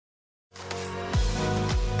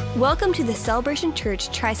Welcome to the Celebration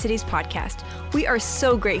Church Tri-Cities podcast. We are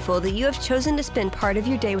so grateful that you have chosen to spend part of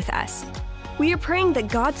your day with us. We are praying that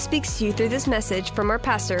God speaks to you through this message from our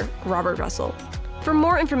pastor, Robert Russell. For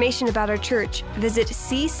more information about our church, visit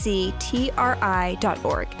cctri.org.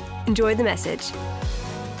 Enjoy the message.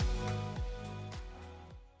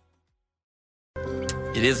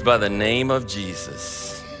 It is by the name of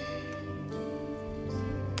Jesus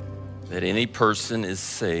that any person is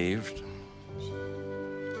saved,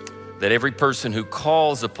 that every person who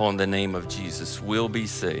calls upon the name of Jesus will be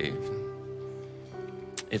saved.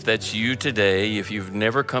 If that's you today, if you've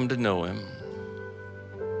never come to know him,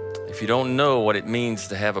 if you don't know what it means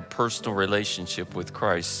to have a personal relationship with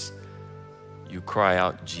Christ, you cry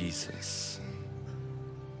out, Jesus.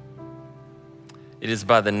 It is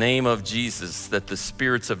by the name of Jesus that the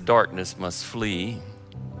spirits of darkness must flee.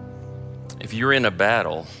 If you're in a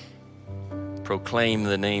battle, proclaim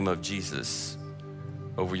the name of Jesus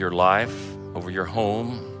over your life, over your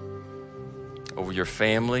home, over your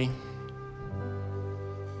family.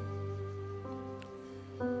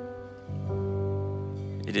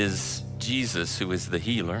 It is Jesus who is the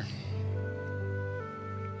healer,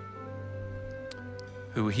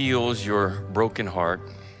 who heals your broken heart,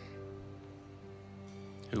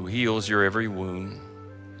 who heals your every wound,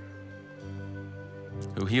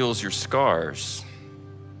 who heals your scars,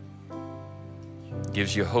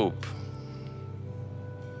 gives you hope.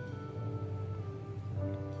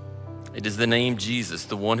 It is the name Jesus,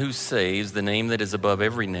 the one who saves, the name that is above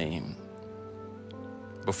every name,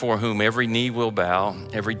 before whom every knee will bow,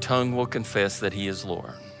 every tongue will confess that he is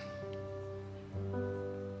Lord.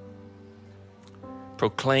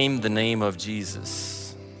 Proclaim the name of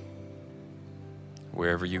Jesus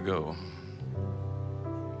wherever you go.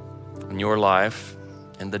 In your life,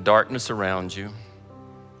 in the darkness around you,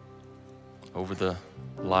 over the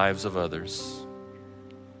lives of others,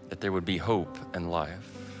 that there would be hope and life.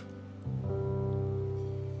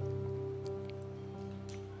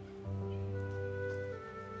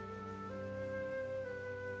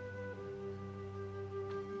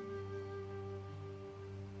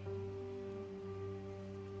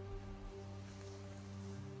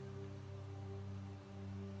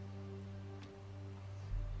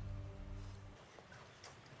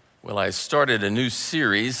 Well, I started a new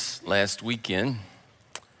series last weekend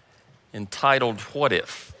entitled What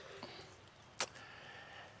If?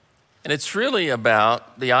 And it's really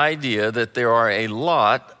about the idea that there are a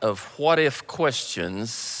lot of what if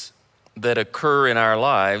questions that occur in our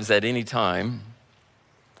lives at any time.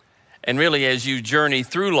 And really, as you journey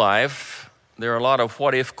through life, there are a lot of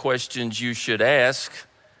what if questions you should ask.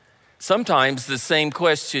 Sometimes the same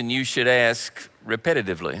question you should ask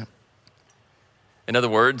repetitively. In other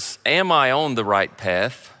words, am I on the right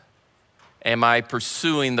path? Am I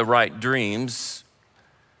pursuing the right dreams?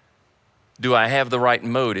 Do I have the right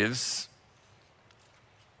motives?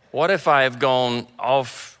 What if I have gone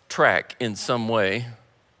off track in some way?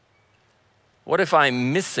 What if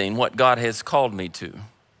I'm missing what God has called me to?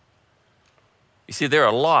 You see, there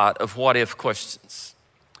are a lot of what if questions.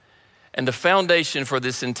 And the foundation for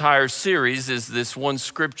this entire series is this one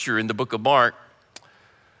scripture in the book of Mark,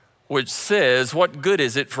 which says, what good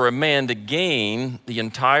is it for a man to gain the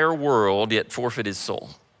entire world yet forfeit his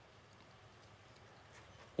soul?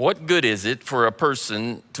 What good is it for a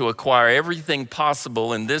person to acquire everything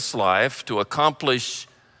possible in this life, to accomplish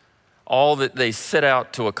all that they set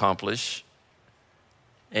out to accomplish,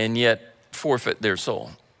 and yet forfeit their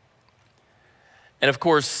soul? And of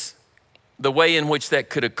course, the way in which that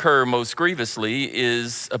could occur most grievously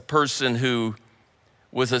is a person who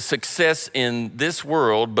was a success in this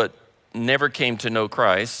world, but never came to know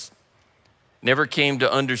Christ, never came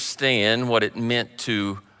to understand what it meant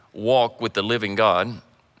to walk with the living God,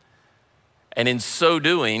 and in so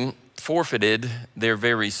doing, forfeited their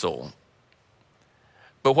very soul.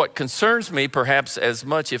 But what concerns me perhaps as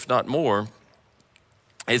much, if not more,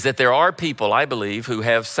 is that there are people, I believe, who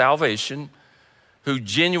have salvation, who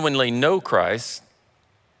genuinely know Christ,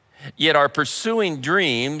 yet are pursuing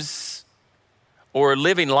dreams or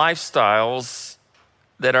living lifestyles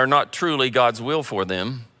that are not truly God's will for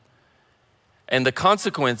them. And the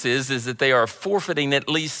consequence is that they are forfeiting at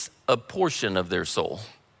least a portion of their soul,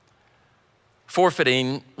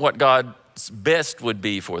 forfeiting what God's best would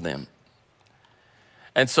be for them.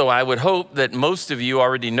 And so I would hope that most of you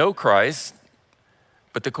already know Christ,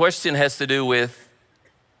 but the question has to do with,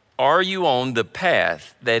 are you on the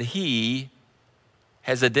path that he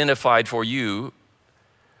has identified for you?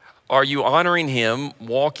 Are you honoring him,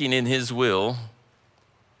 walking in his will?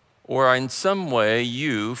 Or are in some way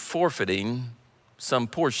you forfeiting some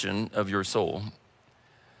portion of your soul?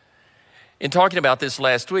 In talking about this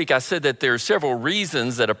last week, I said that there are several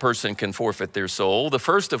reasons that a person can forfeit their soul. The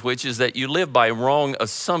first of which is that you live by wrong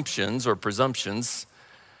assumptions or presumptions.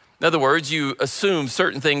 In other words, you assume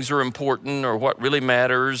certain things are important or what really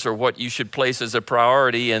matters or what you should place as a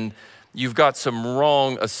priority, and you've got some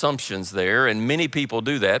wrong assumptions there, and many people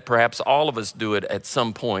do that. Perhaps all of us do it at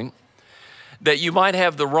some point. That you might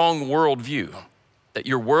have the wrong worldview. That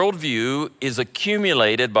your worldview is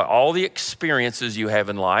accumulated by all the experiences you have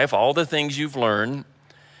in life, all the things you've learned.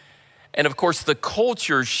 And of course, the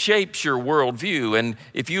culture shapes your worldview. And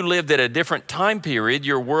if you lived at a different time period,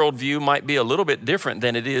 your worldview might be a little bit different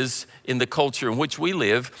than it is in the culture in which we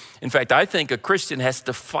live. In fact, I think a Christian has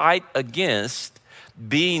to fight against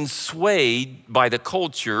being swayed by the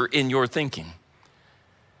culture in your thinking.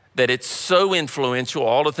 That it's so influential,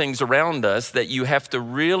 all the things around us, that you have to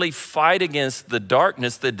really fight against the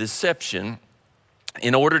darkness, the deception,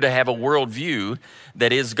 in order to have a worldview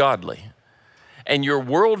that is godly. And your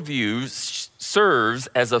worldview serves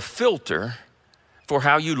as a filter for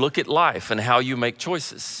how you look at life and how you make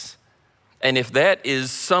choices. And if that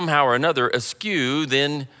is somehow or another askew,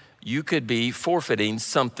 then you could be forfeiting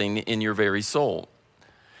something in your very soul.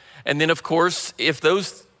 And then, of course, if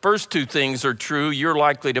those first two things are true, you're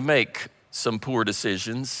likely to make some poor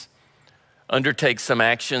decisions, undertake some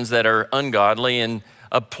actions that are ungodly, and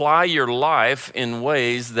apply your life in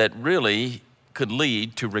ways that really could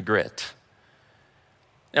lead to regret.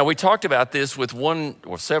 Now, we talked about this with one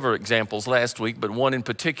or several examples last week, but one in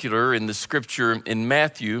particular in the scripture in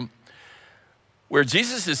Matthew, where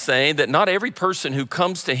Jesus is saying that not every person who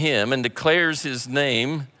comes to him and declares his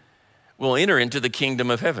name will enter into the kingdom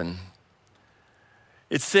of heaven.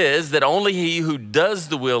 It says that only he who does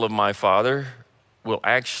the will of my Father will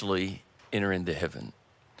actually enter into heaven.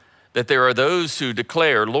 That there are those who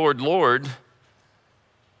declare, Lord, Lord,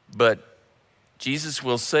 but Jesus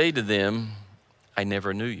will say to them, I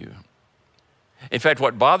never knew you. In fact,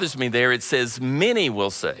 what bothers me there, it says many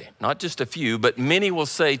will say, not just a few, but many will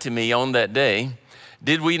say to me on that day,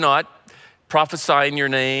 did we not prophesy in your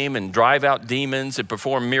name and drive out demons and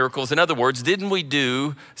perform miracles? In other words, didn't we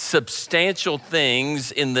do substantial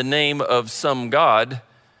things in the name of some God?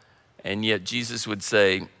 And yet Jesus would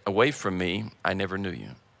say, away from me, I never knew you.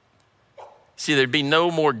 See, there'd be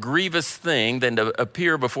no more grievous thing than to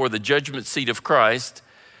appear before the judgment seat of Christ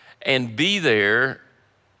and be there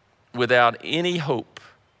without any hope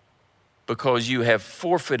because you have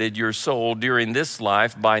forfeited your soul during this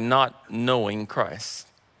life by not knowing Christ.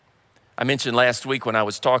 I mentioned last week when I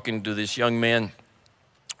was talking to this young man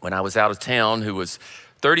when I was out of town who was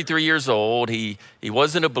 33 years old. He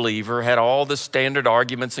wasn't a believer, had all the standard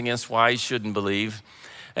arguments against why he shouldn't believe.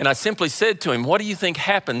 And I simply said to him, what do you think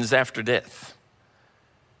happens after death?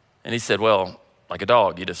 And he said, well, like a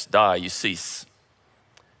dog, you just die, you cease.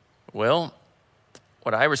 Well,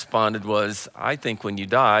 what I responded was, I think when you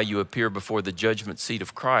die, you appear before the judgment seat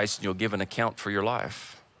of Christ and you'll give an account for your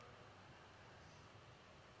life.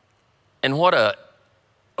 And what a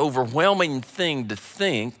overwhelming thing to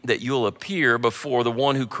think that you'll appear before the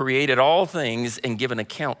one who created all things and give an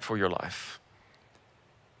account for your life.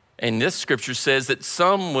 And this scripture says that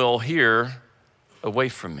some will hear away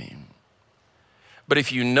from me. But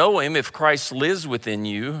if you know him, if Christ lives within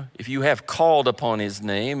you, if you have called upon his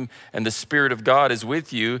name and the Spirit of God is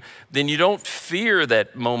with you, then you don't fear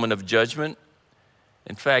that moment of judgment.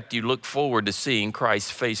 In fact, you look forward to seeing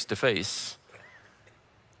Christ face to face.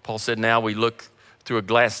 Paul said, now we look through a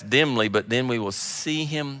glass dimly, but then we will see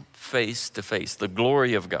him face to face, the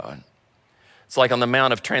glory of God. It's like on the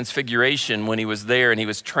Mount of Transfiguration when he was there and he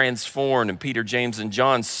was transformed and Peter, James, and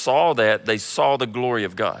John saw that, they saw the glory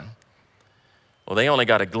of God. Well, they only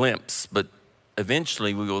got a glimpse, but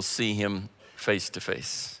eventually we will see him face to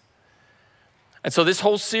face. And so this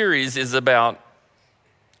whole series is about,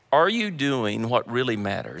 are you doing what really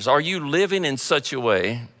matters? Are you living in such a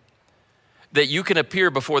way that you can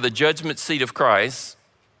appear before the judgment seat of Christ,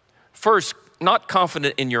 first, not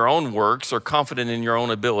confident in your own works or confident in your own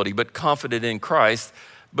ability, but confident in Christ,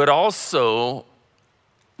 but also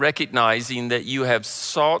recognizing that you have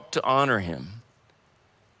sought to honor him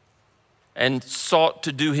and sought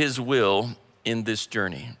to do his will in this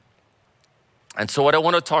journey. And so what I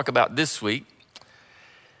want to talk about this week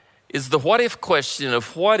is the what if question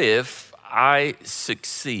of what if I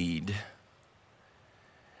succeed?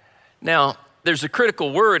 Now, there's a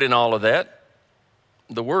critical word in all of that.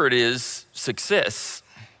 The word is success.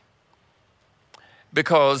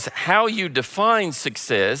 Because how you define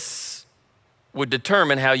success would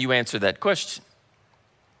determine how you answer that question.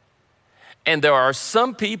 And there are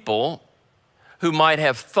some people who might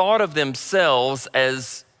have thought of themselves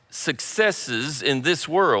as successes in this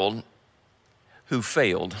world who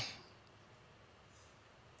failed.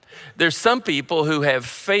 There's some people who have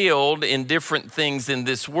failed in different things in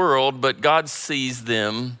this world, but God sees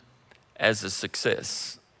them as a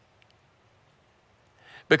success.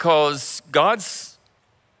 Because God's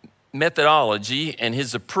methodology and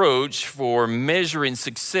his approach for measuring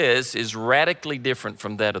success is radically different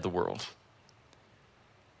from that of the world.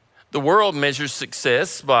 The world measures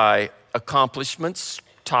success by accomplishments,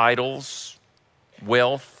 titles,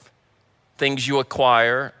 wealth, things you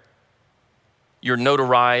acquire, your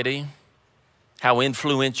notoriety, how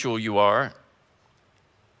influential you are.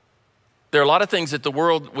 There are a lot of things that the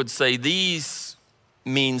world would say these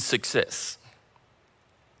mean success,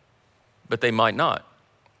 but they might not.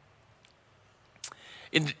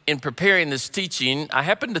 In preparing this teaching, I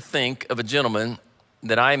happened to think of a gentleman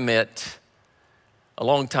that I met a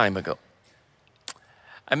long time ago.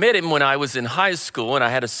 I met him when I was in high school and I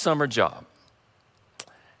had a summer job.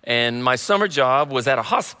 And my summer job was at a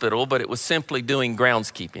hospital, but it was simply doing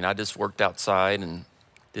groundskeeping. I just worked outside and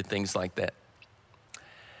did things like that.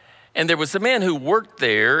 And there was a man who worked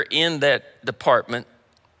there in that department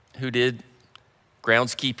who did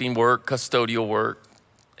groundskeeping work, custodial work,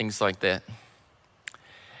 things like that.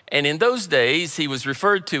 And in those days, he was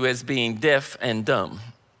referred to as being deaf and dumb.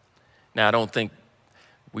 Now, I don't think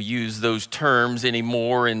we use those terms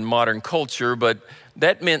anymore in modern culture, but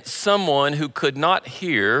that meant someone who could not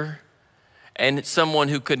hear and someone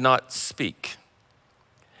who could not speak.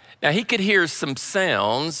 Now, he could hear some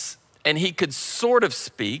sounds and he could sort of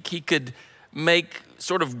speak. He could make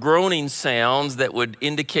sort of groaning sounds that would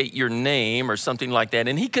indicate your name or something like that,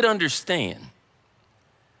 and he could understand.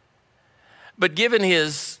 But given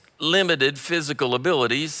his limited physical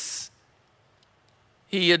abilities,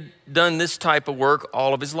 he had done this type of work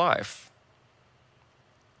all of his life.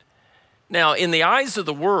 Now, in the eyes of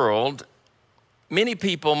the world, many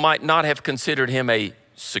people might not have considered him a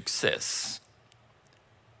success,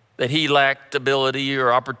 that he lacked ability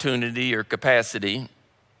or opportunity or capacity.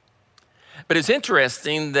 But it's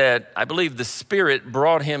interesting that I believe the Spirit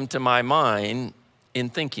brought him to my mind in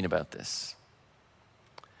thinking about this.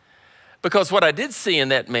 Because what I did see in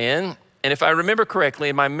that man, and if I remember correctly,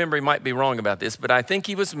 and my memory might be wrong about this, but I think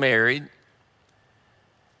he was married.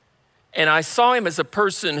 And I saw him as a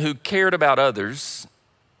person who cared about others,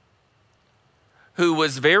 who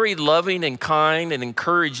was very loving and kind and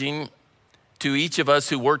encouraging to each of us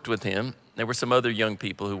who worked with him. There were some other young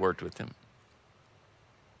people who worked with him.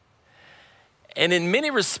 And in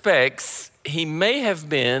many respects, he may have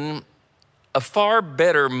been a far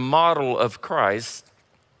better model of Christ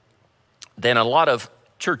than a lot of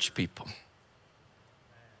church people,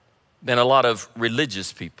 than a lot of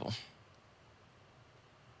religious people.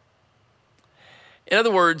 In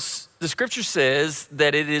other words, the scripture says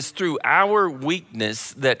that it is through our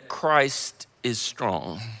weakness that Christ is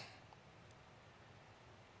strong.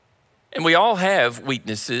 And we all have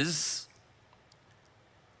weaknesses,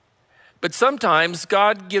 but sometimes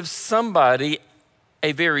God gives somebody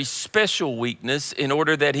a very special weakness in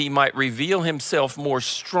order that he might reveal himself more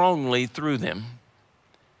strongly through them.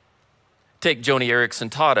 Take Joni Eareckson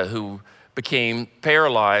Tada, who became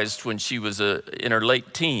paralyzed when she was in her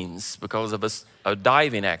late teens because of a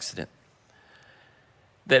diving accident.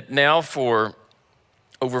 That now for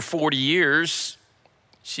over 40 years,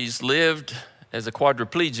 she's lived as a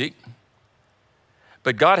quadriplegic,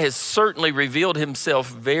 but God has certainly revealed himself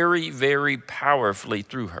very, very powerfully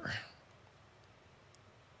through her.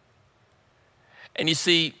 And you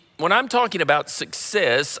see, when I'm talking about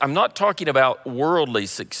success, I'm not talking about worldly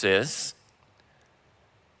success.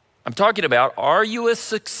 I'm talking about, are you a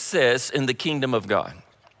success in the kingdom of God?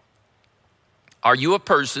 Are you a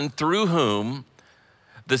person through whom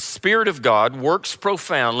the Spirit of God works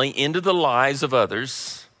profoundly into the lives of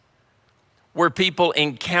others, where people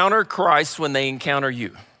encounter Christ when they encounter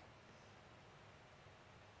you?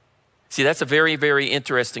 See, that's a very, very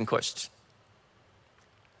interesting question.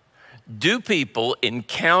 Do people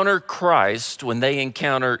encounter Christ when they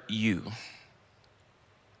encounter you?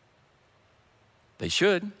 They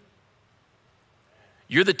should.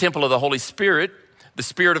 You're the temple of the Holy Spirit. The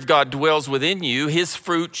Spirit of God dwells within you. His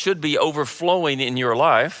fruit should be overflowing in your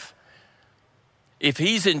life. If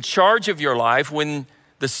he's in charge of your life, when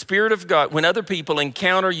the Spirit of God, when other people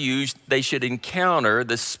encounter you, they should encounter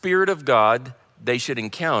the Spirit of God. They should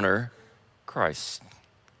encounter Christ.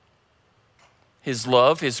 His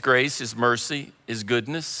love, his grace, his mercy, his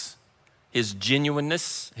goodness, his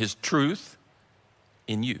genuineness, his truth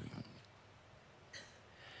in you.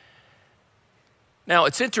 Now,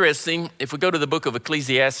 it's interesting, if we go to the book of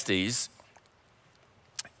Ecclesiastes,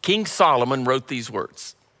 King Solomon wrote these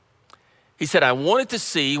words. He said, I wanted to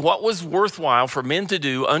see what was worthwhile for men to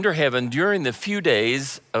do under heaven during the few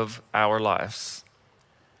days of our lives.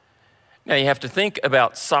 Now you have to think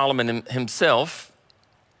about Solomon himself.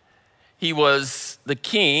 He was the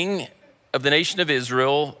king of the nation of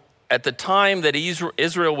Israel at the time that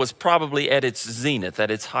Israel was probably at its zenith, at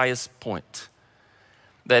its highest point.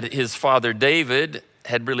 That his father David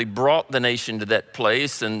had really brought the nation to that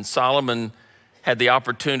place, and Solomon had the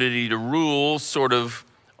opportunity to rule sort of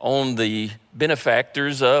on the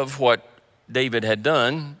benefactors of what David had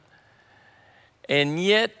done. And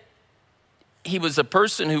yet, he was a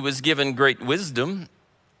person who was given great wisdom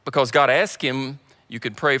because God asked him, you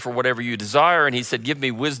could pray for whatever you desire. And he said, give me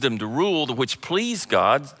wisdom to rule, which pleased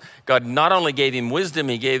God. God not only gave him wisdom,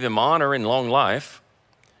 he gave him honor and long life.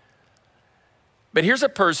 But here's a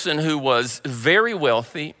person who was very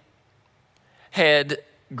wealthy, had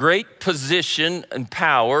great position and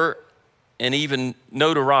power and even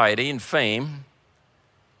notoriety and fame.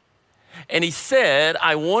 And he said,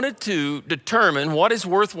 I wanted to determine what is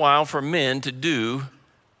worthwhile for men to do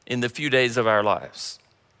in the few days of our lives.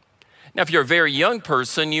 Now, if you're a very young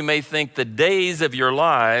person, you may think the days of your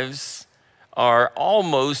lives are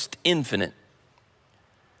almost infinite.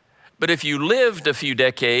 But if you lived a few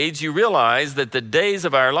decades, you realize that the days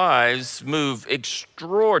of our lives move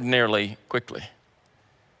extraordinarily quickly.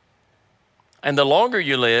 And the longer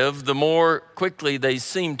you live, the more quickly they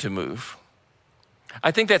seem to move.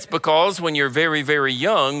 I think that's because when you're very, very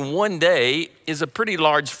young, one day is a pretty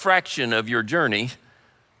large fraction of your journey.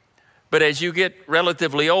 But as you get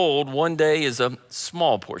relatively old, one day is a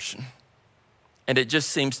small portion. And it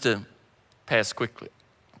just seems to pass quickly.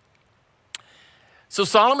 So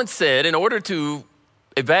Solomon said, in order to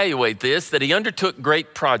evaluate this, that he undertook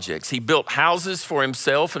great projects. He built houses for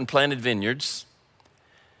himself and planted vineyards.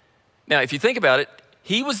 Now, if you think about it,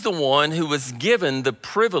 he was the one who was given the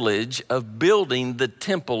privilege of building the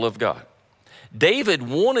temple of God. David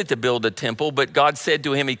wanted to build a temple, but God said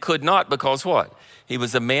to him he could not because what? He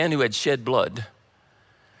was a man who had shed blood.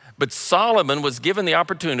 But Solomon was given the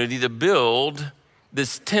opportunity to build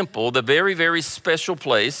this temple, the very, very special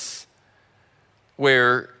place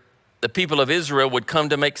where the people of Israel would come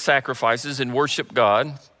to make sacrifices and worship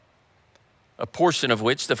God, a portion of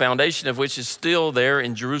which, the foundation of which is still there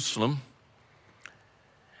in Jerusalem.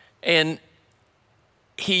 And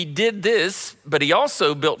he did this, but he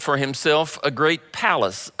also built for himself a great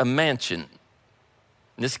palace, a mansion.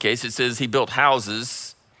 In this case, it says he built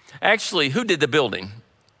houses. Actually, who did the building?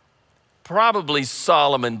 Probably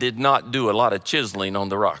Solomon did not do a lot of chiseling on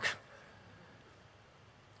the rock.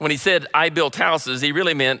 When he said, I built houses, he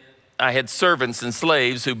really meant I had servants and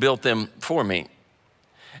slaves who built them for me.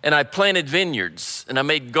 And I planted vineyards, and I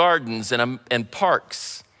made gardens and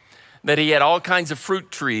parks, that he had all kinds of fruit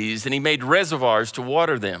trees, and he made reservoirs to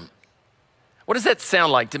water them. What does that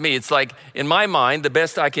sound like to me? It's like, in my mind, the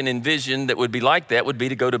best I can envision that would be like that would be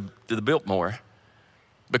to go to the Biltmore,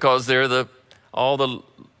 because they're all the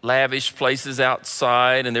lavish places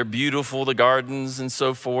outside, and they're beautiful, the gardens and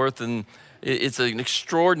so forth, and it's an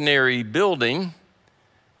extraordinary building.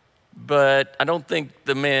 But I don't think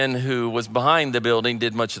the man who was behind the building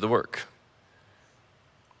did much of the work.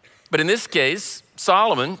 But in this case,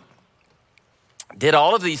 Solomon did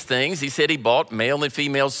all of these things. He said he bought male and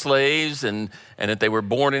female slaves and that they were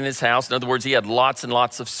born in his house. In other words, he had lots and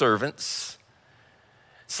lots of servants.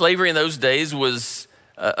 Slavery in those days was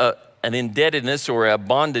an indebtedness or a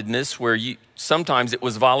bondedness where sometimes it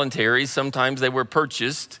was voluntary, sometimes they were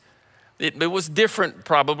purchased. It was different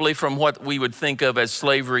probably from what we would think of as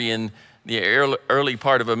slavery in the early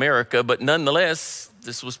part of America, but nonetheless,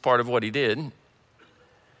 this was part of what he did. It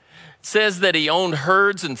says that he owned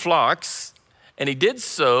herds and flocks, and he did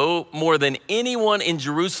so more than anyone in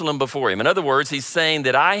Jerusalem before him. In other words, he's saying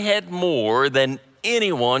that I had more than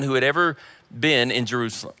anyone who had ever been in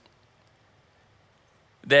Jerusalem.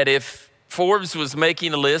 That if Forbes was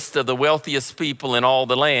making a list of the wealthiest people in all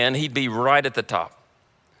the land, he'd be right at the top.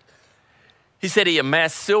 He said he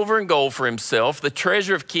amassed silver and gold for himself, the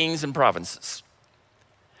treasure of kings and provinces.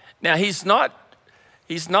 Now, he's not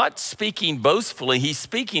speaking boastfully, he's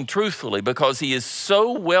speaking truthfully because he is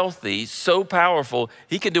so wealthy, so powerful,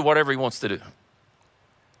 he can do whatever he wants to do. It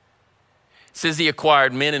says he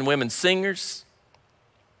acquired men and women singers,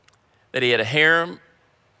 that he had a harem.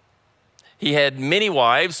 He had many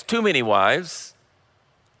wives, too many wives,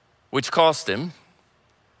 which cost him.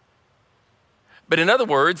 But in other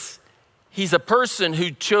words, he's a person who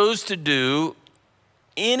chose to do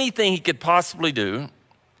anything he could possibly do,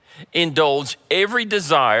 indulge every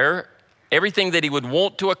desire, everything that he would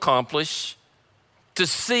want to accomplish to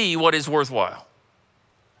see what is worthwhile.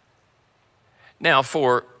 Now,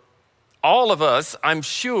 for all of us, I'm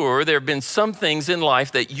sure there have been some things in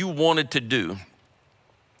life that you wanted to do.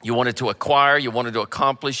 You wanted to acquire, you wanted to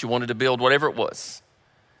accomplish, you wanted to build, whatever it was.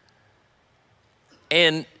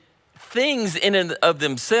 And things in and of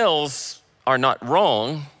themselves are not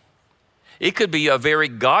wrong. It could be a very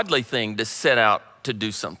godly thing to set out to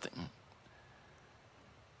do something.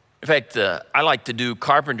 In fact, I like to do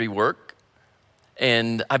carpentry work,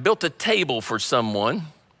 and I built a table for someone,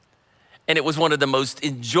 and it was one of the most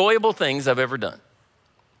enjoyable things I've ever done.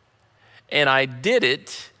 And I did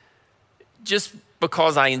it just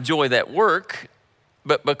because I enjoy that work,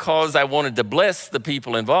 but because I wanted to bless the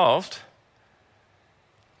people involved.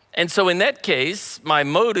 And so in that case, my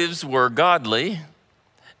motives were godly,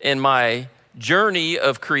 and my journey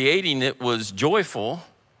of creating it was joyful.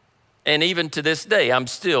 And even to this day, I'm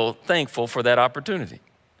still thankful for that opportunity.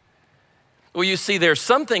 Well, you see, there's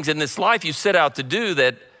some things in this life you set out to do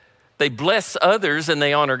that they bless others and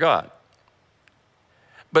they honor God.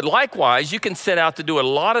 But likewise, you can set out to do a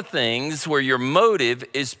lot of things where your motive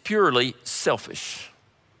is purely selfish.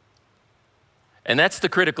 And that's the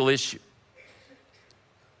critical issue.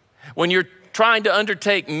 When you're trying to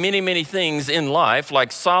undertake many, many things in life,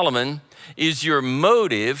 like Solomon, is your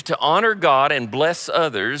motive to honor God and bless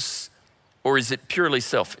others, or is it purely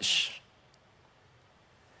selfish?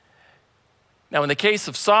 Now, in the case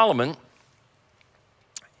of Solomon,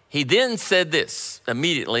 he then said this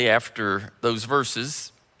immediately after those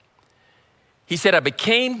verses. He said, I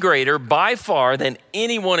became greater by far than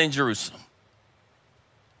anyone in Jerusalem,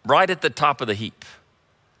 right at the top of the heap.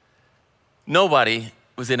 Nobody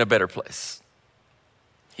was in a better place.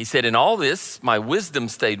 He said, in all this, my wisdom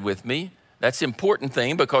stayed with me. That's an important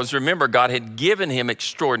thing because remember, God had given him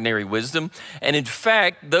extraordinary wisdom. And in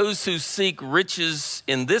fact, those who seek riches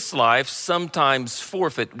in this life sometimes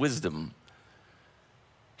forfeit wisdom.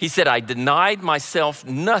 He said, I denied myself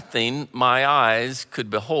nothing my eyes could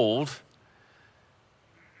behold.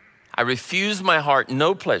 I refused my heart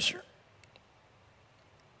no pleasure.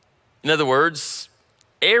 In other words,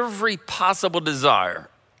 every possible desire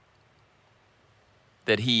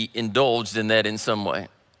that he indulged in that in some way.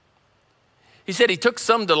 He said he took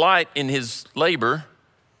some delight in his labor,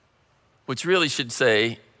 which really should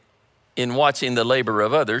say in watching the labor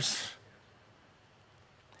of others.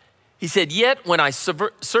 He said, yet when I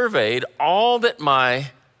surveyed all that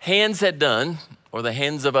my hands had done, or the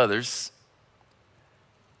hands of others,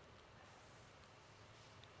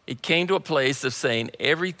 it came to a place of saying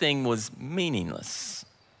everything was meaningless,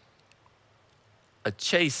 a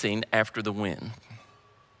chasing after the wind,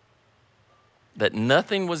 that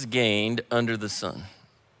nothing was gained under the sun.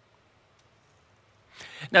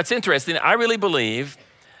 Now, it's interesting. I really believe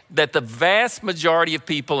that the vast majority of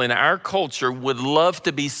people in our culture would love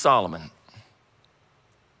to be Solomon,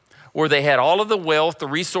 where they had all of the wealth, the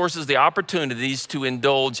resources, the opportunities to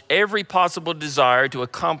indulge every possible desire to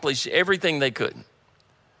accomplish everything they could.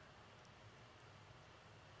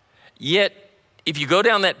 Yet, if you go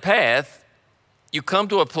down that path, you come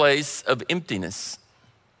to a place of emptiness.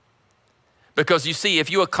 Because you see,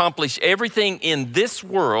 if you accomplish everything in this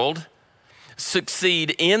world,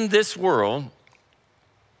 succeed in this world,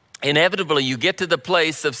 inevitably you get to the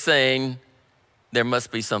place of saying, there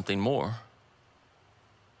must be something more.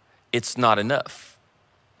 It's not enough.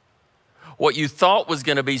 What you thought was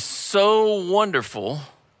going to be so wonderful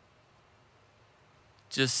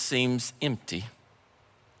just seems empty.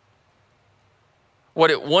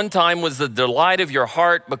 What at one time was the delight of your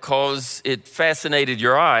heart because it fascinated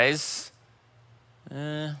your eyes,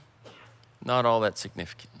 not all that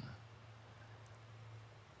significant.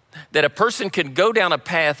 That a person can go down a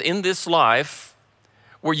path in this life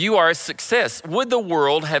where you are a success. Would the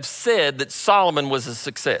world have said that Solomon was a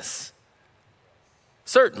success?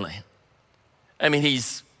 Certainly. I mean,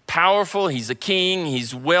 he's powerful, he's a king,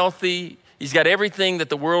 he's wealthy, he's got everything that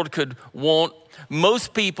the world could want.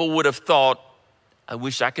 Most people would have thought, I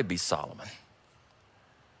wish I could be Solomon.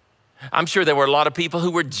 I'm sure there were a lot of people who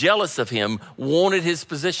were jealous of him, wanted his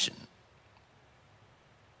position.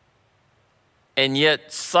 And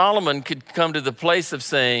yet Solomon could come to the place of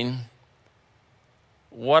saying,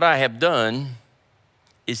 what I have done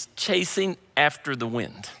is chasing after the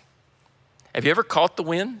wind. Have you ever caught the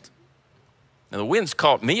wind? Now, the wind's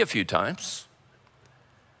caught me a few times.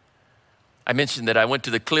 I mentioned that I went to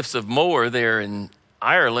the cliffs of Moher there in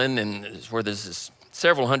Ireland, and where there's this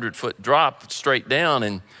several 100-foot drop straight down.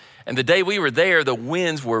 And the day we were there, the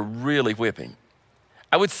winds were really whipping.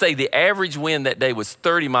 I would say the average wind that day was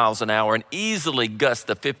 30 miles an hour and easily gusts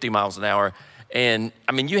to 50 miles an hour. And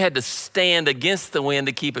I mean, you had to stand against the wind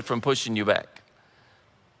to keep it from pushing you back.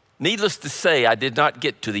 Needless to say, I did not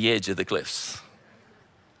get to the edge of the cliffs.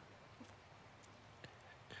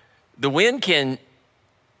 The wind can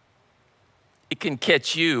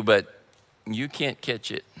catch you, but you can't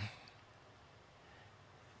catch it.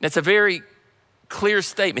 That's a very clear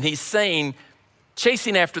statement. He's saying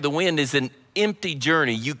chasing after the wind is an empty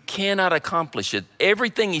journey. You cannot accomplish it.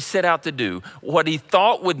 Everything he set out to do, what he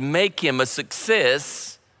thought would make him a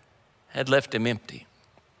success, had left him empty.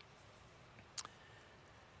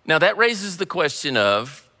 Now that raises the question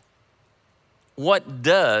of, what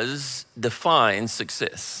does define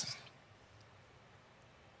success?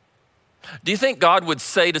 Do you think God would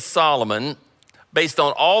say to Solomon, based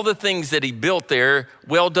on all the things that he built there,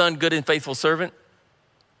 well done, good and faithful servant?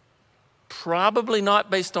 Probably not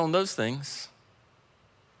based on those things.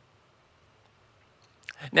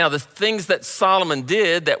 Now, the things that Solomon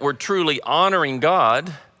did that were truly honoring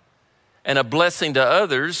God and a blessing to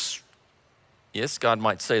others, yes, God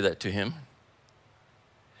might say that to him.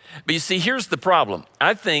 But you see, here's the problem.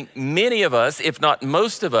 I think many of us, if not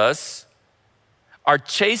most of us, are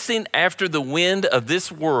chasing after the wind of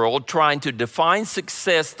this world, trying to define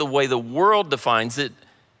success the way the world defines it,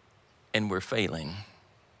 and we're failing.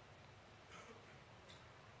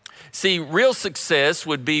 See, real success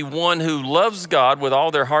would be one who loves God with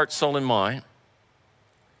all their heart, soul, and mind,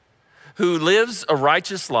 who lives a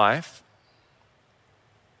righteous life,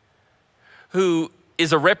 who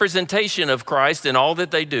is a representation of Christ in all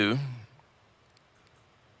that they do,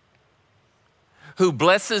 who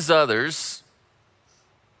blesses others,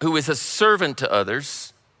 who is a servant to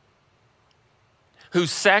others, who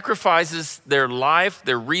sacrifices their life,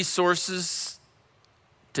 their resources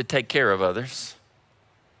to take care of others.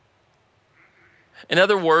 In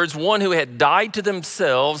other words, one who had died to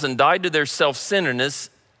themselves and died to their self-centeredness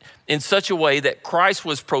in such a way that Christ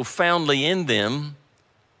was profoundly in them,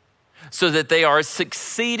 so that they are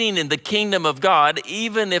succeeding in the kingdom of God,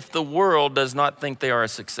 even if the world does not think they are a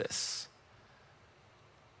success.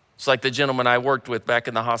 It's like the gentleman I worked with back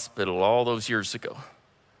in the hospital all those years ago.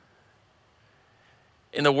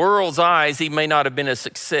 In the world's eyes, he may not have been a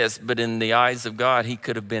success, but in the eyes of God, he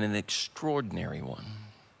could have been an extraordinary one.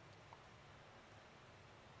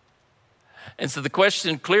 And so the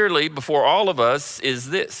question clearly before all of us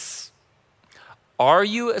is this: are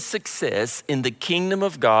you a success in the kingdom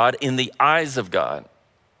of God, in the eyes of God?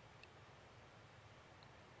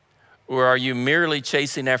 Or are you merely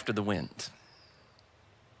chasing after the wind?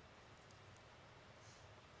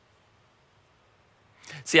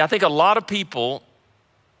 See, I think a lot of people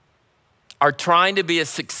are trying to be a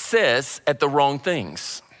success at the wrong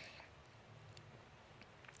things.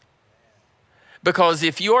 Because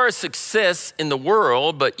if you are a success in the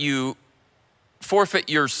world, but you forfeit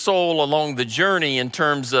your soul along the journey in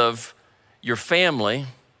terms of your family,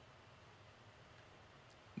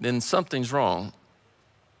 then something's wrong.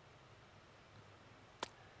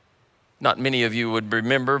 Not many of you would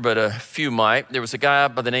remember, but a few might. There was a guy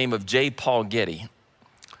by the name of J. Paul Getty,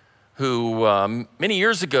 who many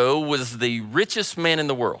years ago was the richest man in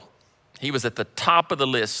the world. He was at the top of the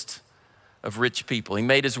list of rich people. He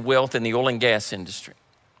made his wealth in the oil and gas industry.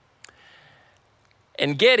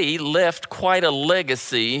 And Getty left quite a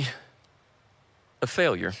legacy of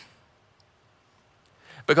failure,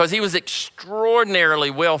 because he was extraordinarily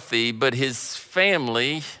wealthy, but his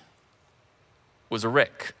family was a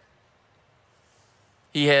wreck.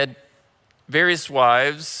 He had various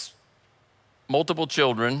wives, multiple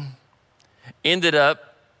children, ended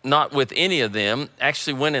up not with any of them,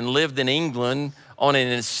 actually went and lived in England on an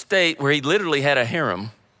estate where he literally had a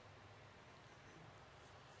harem.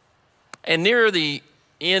 And near the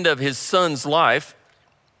end of his son's life,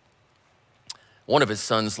 one of his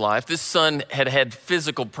son's life, this son had had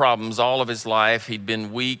physical problems all of his life. He'd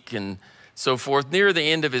been weak and so forth. Near the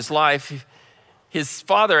end of his life, his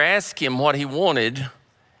father asked him what he wanted,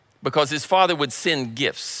 because his father would send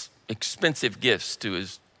gifts, expensive gifts, to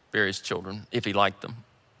his various children if he liked them.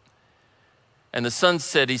 And the son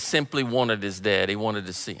said he simply wanted his dad. He wanted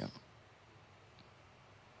to see him.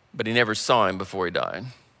 But he never saw him before he died.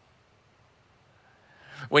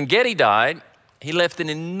 When Getty died, he left an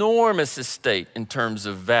enormous estate in terms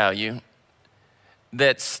of value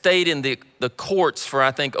that stayed in the courts for,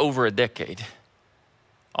 I think, over a decade.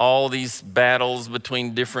 All these battles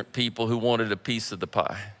between different people who wanted a piece of the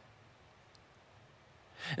pie.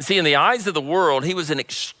 And see, in the eyes of the world, he was an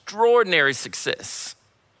extraordinary success.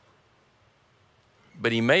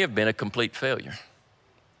 But he may have been a complete failure.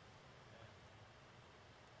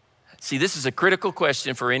 See, this is a critical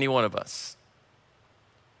question for any one of us.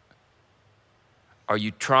 Are you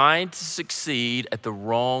trying to succeed at the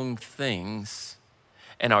wrong things?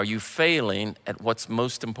 And are you failing at what's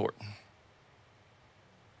most important?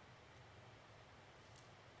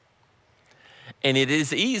 And it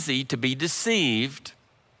is easy to be deceived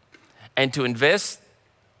and to invest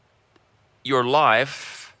your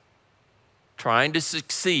life trying to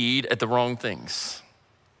succeed at the wrong things.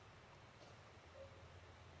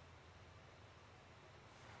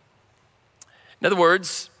 In other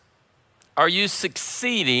words, are you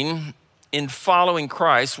succeeding in following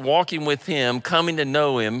Christ, walking with Him, coming to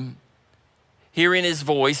know Him, hearing His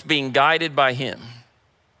voice, being guided by Him?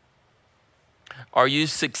 Are you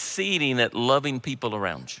succeeding at loving people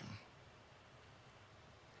around you?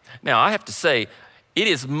 Now, I have to say, it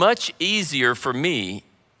is much easier for me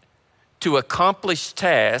to accomplish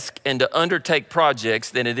tasks and to undertake projects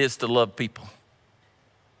than it is to love people.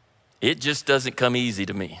 It just doesn't come easy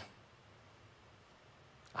to me.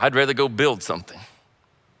 I'd rather go build something.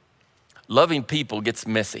 Loving people gets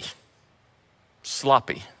messy,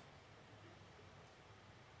 sloppy.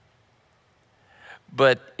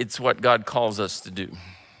 But it's what God calls us to do.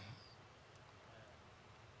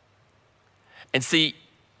 And see,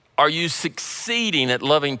 are you succeeding at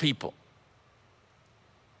loving people?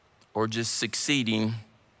 Or just succeeding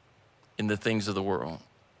in the things of the world?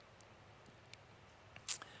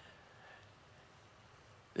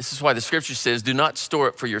 This is why the scripture says, do not store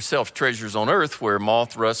up for yourself treasures on earth where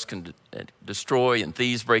moth, rust can destroy and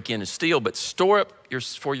thieves break in and steal, but store up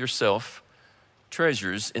for yourself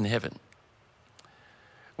treasures in heaven,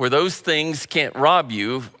 where those things can't rob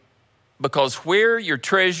you, because where your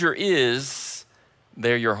treasure is,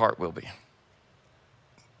 there your heart will be.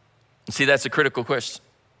 See, that's a critical question.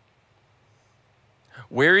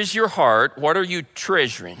 Where is your heart? What are you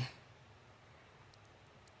treasuring?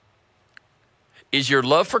 Is your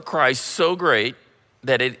love for Christ so great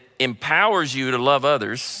that it empowers you to love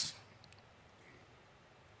others?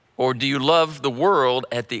 Or do you love the world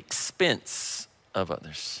at the expense of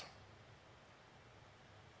others?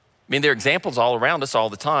 I mean, there are examples all around us all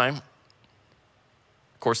the time.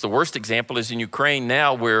 Of course, the worst example is in Ukraine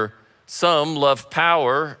now, where some love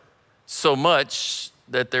power so much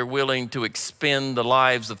that they're willing to expend the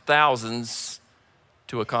lives of thousands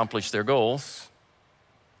to accomplish their goals.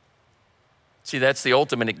 See, that's the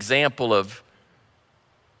ultimate example of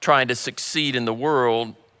trying to succeed in the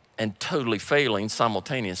world and totally failing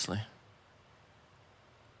simultaneously.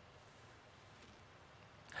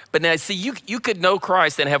 But now, see, you could know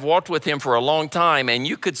Christ and have walked with Him for a long time, and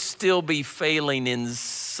you could still be failing in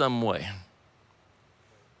some way.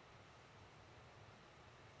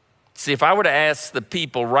 See, if I were to ask the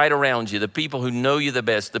people right around you, the people who know you the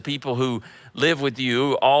best, the people who live with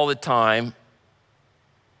you all the time,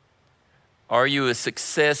 are you a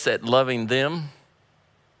success at loving them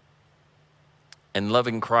and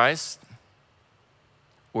loving Christ?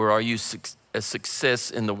 Or are you a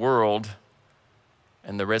success in the world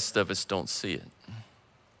and the rest of us don't see it?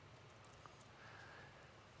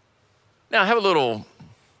 Now, I have a little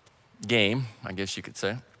game, I guess you could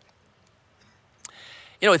say.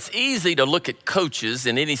 You know, it's easy to look at coaches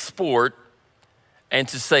in any sport and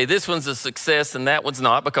to say this one's a success and that one's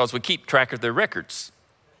not, because we keep track of their records.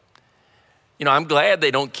 You know, I'm glad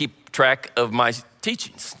they don't keep track of my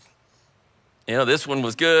teachings. You know, this one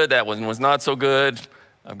was good, that one was not so good.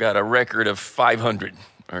 I've got a record of 500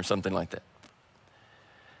 or something like that.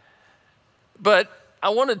 But I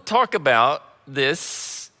want to talk about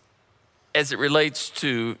this as it relates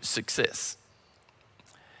to success.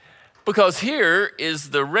 Because here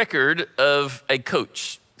is the record of a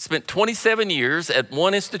coach. Spent 27 years at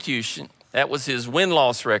one institution. That was his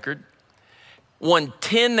win-loss record. Won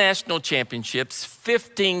 10 national championships,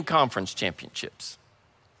 15 conference championships.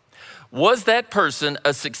 Was that person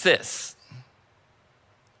a success?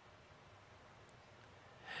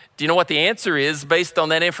 Do you know what the answer is based on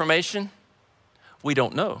that information? We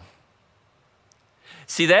don't know.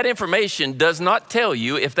 See, that information does not tell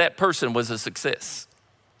you if that person was a success.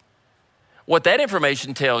 What that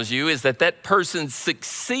information tells you is that that person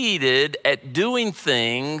succeeded at doing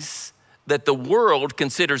things that the world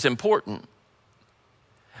considers important.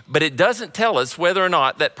 But it doesn't tell us whether or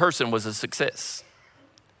not that person was a success.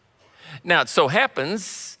 Now, it so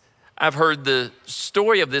happens, I've heard the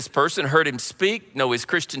story of this person, heard him speak, know his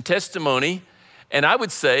Christian testimony, and I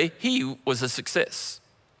would say he was a success.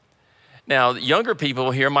 Now, younger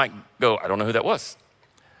people here might go, I don't know who that was.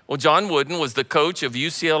 Well, John Wooden was the coach of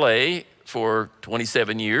UCLA for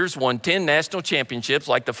 27 years, won 10 national championships,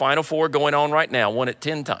 like the Final Four going on right now, won it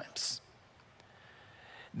 10 times.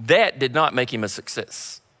 That did not make him a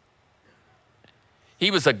success.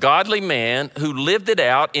 He was a godly man who lived it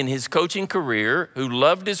out in his coaching career, who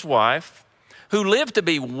loved his wife, who lived to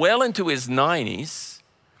be well into his 90s,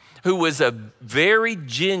 who was a very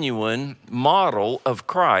genuine model of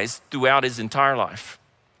Christ throughout his entire life.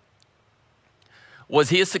 Was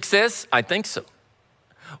he a success? I think so.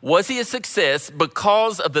 Was he a success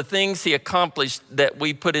because of the things he accomplished that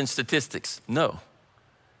we put in statistics? No.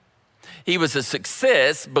 He was a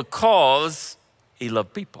success because he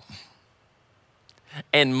loved people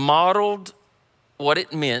and modeled what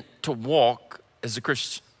it meant to walk as a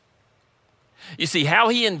Christian. You see, how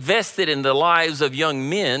he invested in the lives of young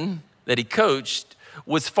men that he coached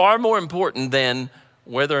was far more important than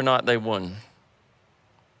whether or not they won.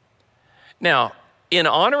 Now, in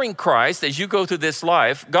honoring Christ, as you go through this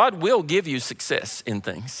life, God will give you success in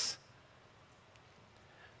things.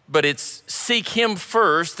 But it's seek him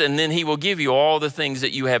first, and then he will give you all the things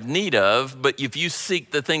that you have need of. But if you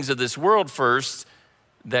seek the things of this world first,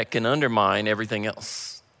 that can undermine everything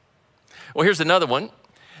else. Well, here's another one.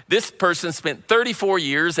 This person spent 34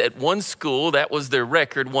 years at one school. That was their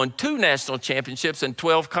record, won 2 national championships and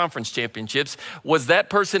 12 conference championships. Was that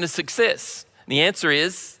person a success? And the answer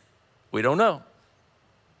is, we don't know.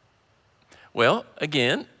 Well,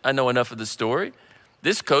 again, I know enough of the story.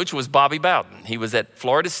 This coach was Bobby Bowden. He was at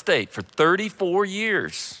Florida State for 34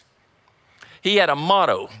 years. He had a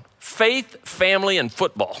motto, faith, family, and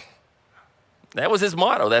football. That was his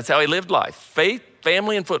motto. That's how he lived life, faith,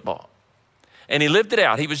 family, and football. And he lived it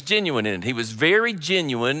out. He was genuine in it. He was very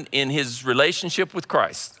genuine in his relationship with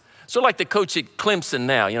Christ. So like the coach at Clemson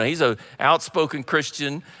now, he's an outspoken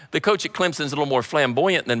Christian. The coach at Clemson is a little more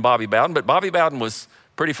flamboyant than Bobby Bowden, but Bobby Bowden was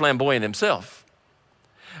pretty flamboyant himself.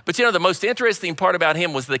 But the most interesting part about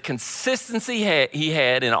him was the consistency he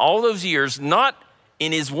had in all those years, not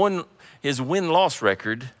in his win-loss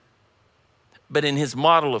record, but in his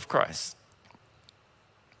model of Christ.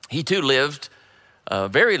 He too lived a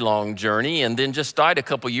very long journey and then just died a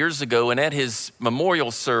couple years ago. And at his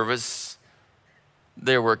memorial service,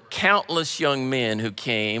 there were countless young men who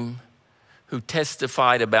came who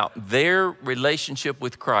testified about their relationship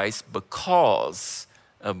with Christ because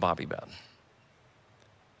of Bobby Bowden.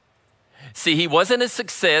 See, he wasn't a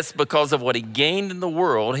success because of what he gained in the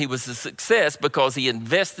world. He was a success because he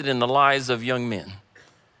invested in the lives of young men.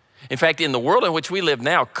 In fact, in the world in which we live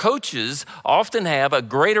now, coaches often have a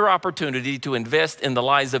greater opportunity to invest in the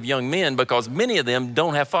lives of young men because many of them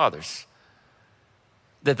don't have fathers,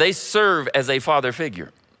 that they serve as a father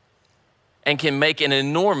figure and can make an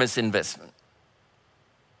enormous investment.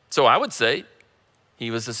 So I would say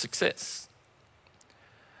he was a success.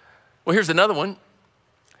 Well, here's another one.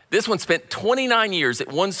 This one spent 29 years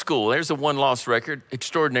at one school. There's a one-loss record,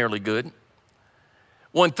 extraordinarily good.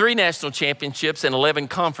 Won 3 national championships and 11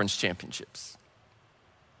 conference championships.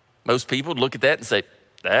 Most people would look at that and say,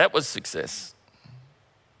 that was success.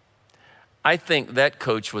 I think that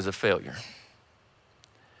coach was a failure.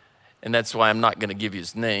 And that's why I'm not going to give you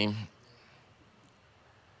his name.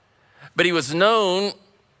 But he was known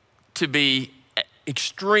to be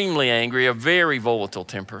extremely angry, a very volatile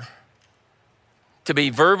temper, to be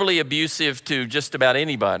verbally abusive to just about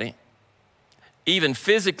anybody, even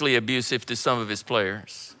physically abusive to some of his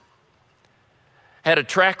players. Had a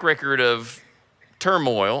track record of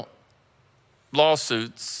turmoil,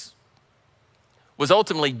 lawsuits, was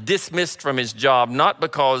ultimately dismissed from his job, not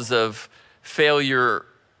because of failure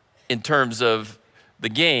in terms of the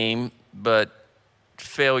game, but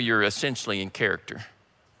failure essentially in character.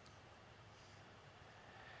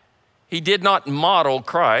 He did not model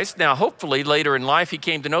Christ. Now, hopefully later in life he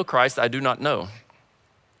came to know Christ. I do not know.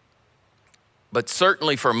 But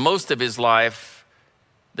certainly for most of his life,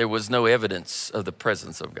 there was no evidence of the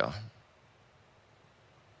presence of God.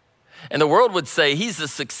 And the world would say he's a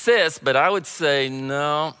success, but I would say,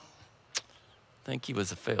 no, I think he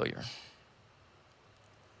was a failure.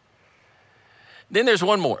 Then there's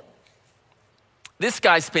one more. This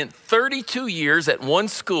guy spent 32 years at one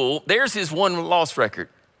school. There's his one-loss record.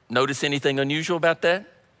 Notice anything unusual about that?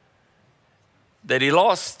 That he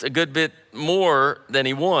lost a good bit more than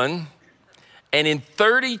he won. And in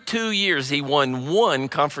 32 years, he won 1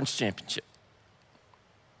 conference championship.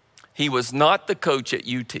 He was not the coach at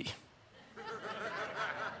UT.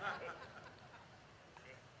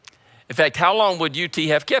 In fact, how long would UT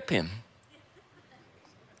have kept him?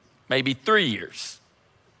 Maybe 3 years,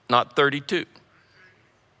 not 32.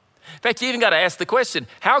 In fact, you even got to ask the question,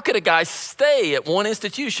 how could a guy stay at one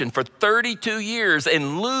institution for 32 years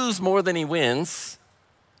and lose more than he wins?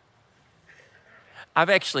 I've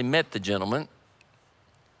actually met the gentleman.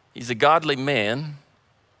 He's a godly man.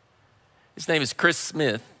 His name is Chris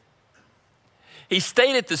Smith. He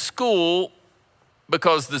stayed at the school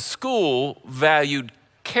because the school valued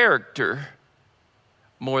character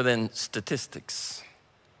more than statistics.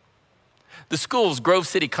 The school's Grove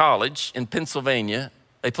City College in Pennsylvania.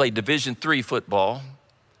 They played Division III football.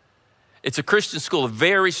 It's a Christian school, a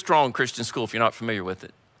very strong Christian school if you're not familiar with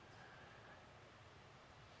it.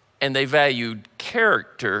 And they valued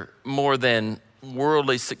character more than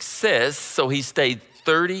worldly success, so he stayed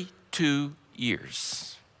 32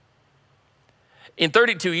 years. In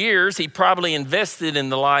 32 years, he probably invested in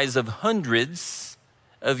the lives of hundreds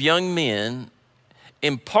of young men,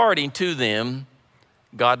 imparting to them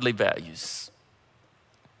godly values.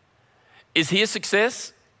 Is he a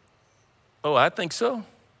success? Oh, I think so.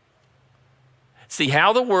 See,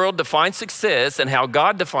 how the world defines success and how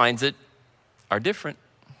God defines it are different.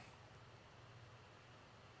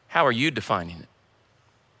 How are you defining it?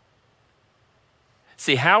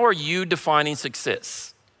 See, how are you defining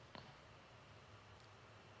success?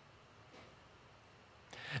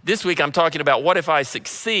 This week I'm talking about what if I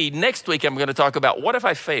succeed. Next week I'm going to talk about what if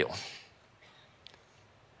I fail.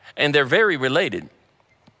 And they're very related.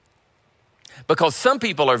 Because some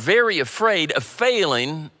people are very afraid of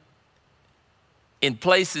failing in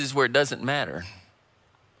places where it doesn't matter.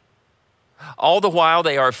 All the while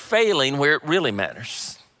they are failing where it really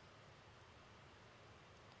matters.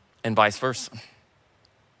 And vice versa.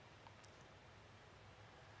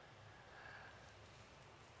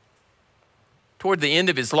 Toward the end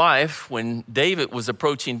of his life, when David was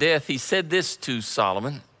approaching death, he said this to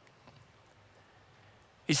Solomon.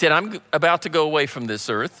 He said, I'm about to go away from this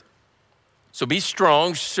earth, so be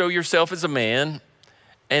strong, show yourself as a man,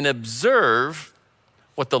 and observe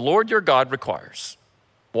what the Lord your God requires.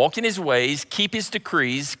 Walk in his ways, keep his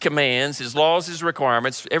decrees, commands, his laws, his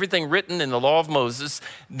requirements, everything written in the law of Moses,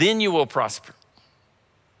 then you will prosper.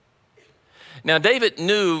 Now, David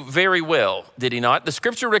knew very well, did he not? The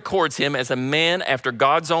scripture records him as a man after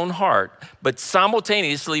God's own heart, but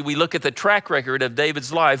simultaneously, we look at the track record of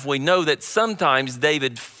David's life, we know that sometimes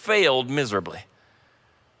David failed miserably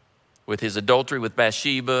with his adultery with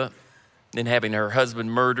Bathsheba, then having her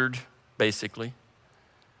husband murdered, basically.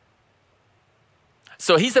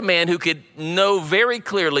 So he's a man who could know very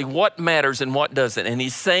clearly what matters and what doesn't. And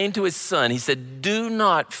he's saying to his son, he said, do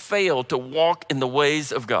not fail to walk in the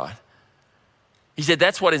ways of God. He said,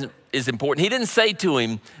 that's what is important. He didn't say to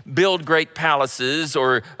him, build great palaces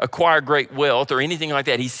or acquire great wealth or anything like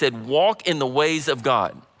that. He said, walk in the ways of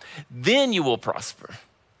God. Then you will prosper.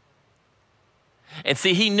 And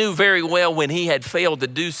see, he knew very well when he had failed to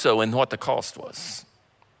do so and what the cost was.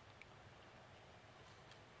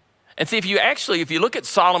 And see, if you look at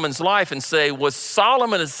Solomon's life and say, was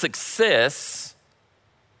Solomon a success?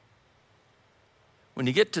 When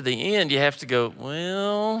you get to the end, you have to go,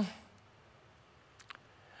 well,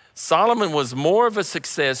 Solomon was more of a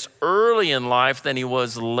success early in life than he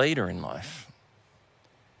was later in life.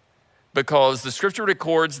 Because the scripture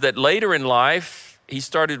records that later in life, he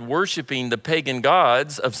started worshiping the pagan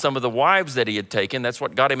gods of some of the wives that he had taken. That's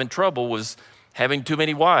what got him in trouble, was having too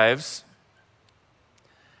many wives.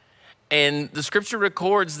 And the scripture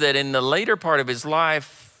records that in the later part of his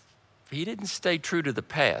life, he didn't stay true to the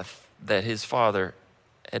path that his father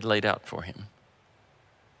had laid out for him.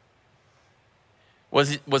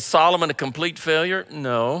 Was Solomon a complete failure?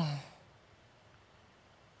 No.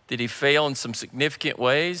 Did he fail in some significant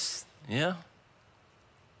ways? Yeah.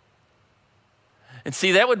 And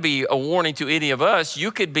see, that would be a warning to any of us.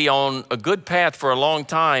 You could be on a good path for a long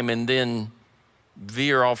time and then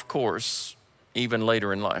veer off course even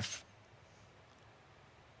later in life.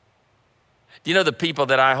 Do you know the people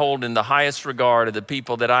that I hold in the highest regard are the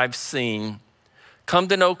people that I've seen come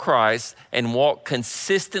to know Christ and walk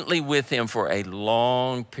consistently with him for a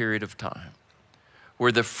long period of time,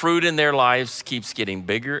 where the fruit in their lives keeps getting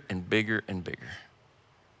bigger and bigger and bigger.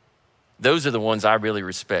 Those are the ones I really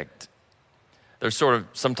respect. They're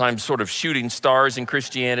sometimes shooting stars in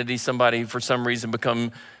Christianity. Somebody, for some reason,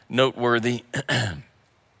 become noteworthy.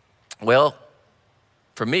 Well,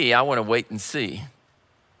 for me, I want to wait and see.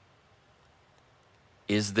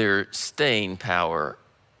 Is there staying power?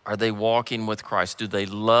 Are they walking with Christ? Do they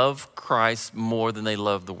love Christ more than they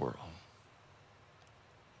love the world?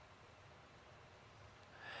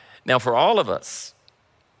 Now, for all of us,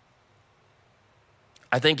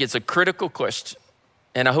 I think it's a critical question,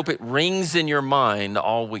 and I hope it rings in your mind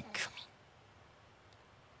all week.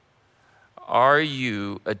 Are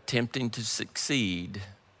you attempting to succeed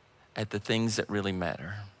at the things that really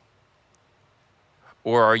matter?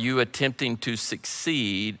 Or are you attempting to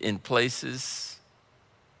succeed in places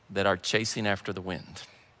that are chasing after the wind?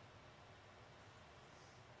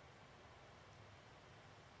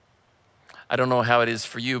 I don't know how it is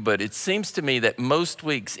for you, but it seems to me that most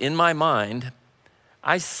weeks in my mind,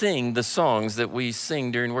 I sing the songs that we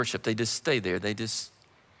sing during worship. They just stay there. It's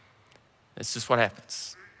just what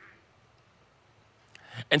happens.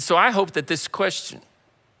 And so I hope that this question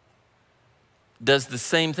does the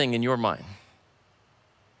same thing in your mind.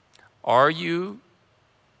 Are you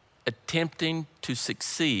attempting to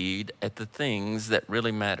succeed at the things that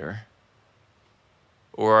really matter?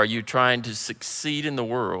 Or are you trying to succeed in the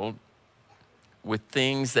world with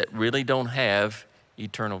things that really don't have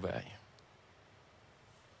eternal value?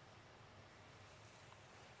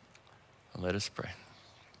 Let us pray.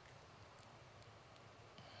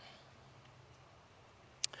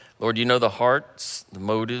 Lord, you know the hearts, the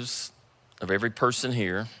motives of every person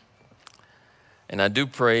here. And I do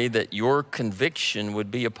pray that your conviction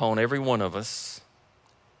would be upon every one of us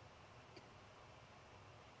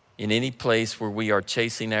in any place where we are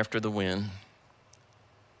chasing after the wind,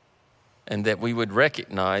 and that we would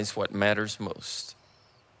recognize what matters most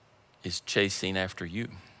is chasing after you,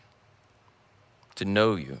 to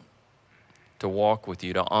know you, to walk with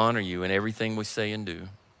you, to honor you in everything we say and do,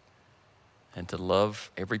 and to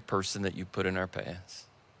love every person that you put in our paths.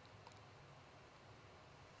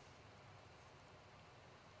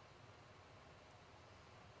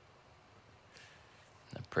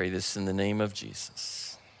 I pray this in the name of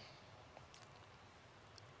Jesus.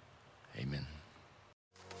 Amen.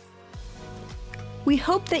 We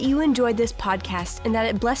hope that you enjoyed this podcast and that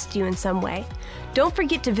it blessed you in some way. Don't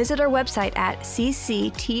forget to visit our website at cctri.org.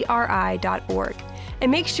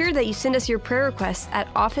 And make sure that you send us your prayer requests at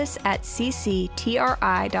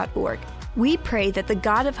office@cctri.org. We pray that the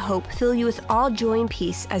God of hope fill you with all joy and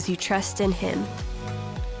peace as you trust in Him.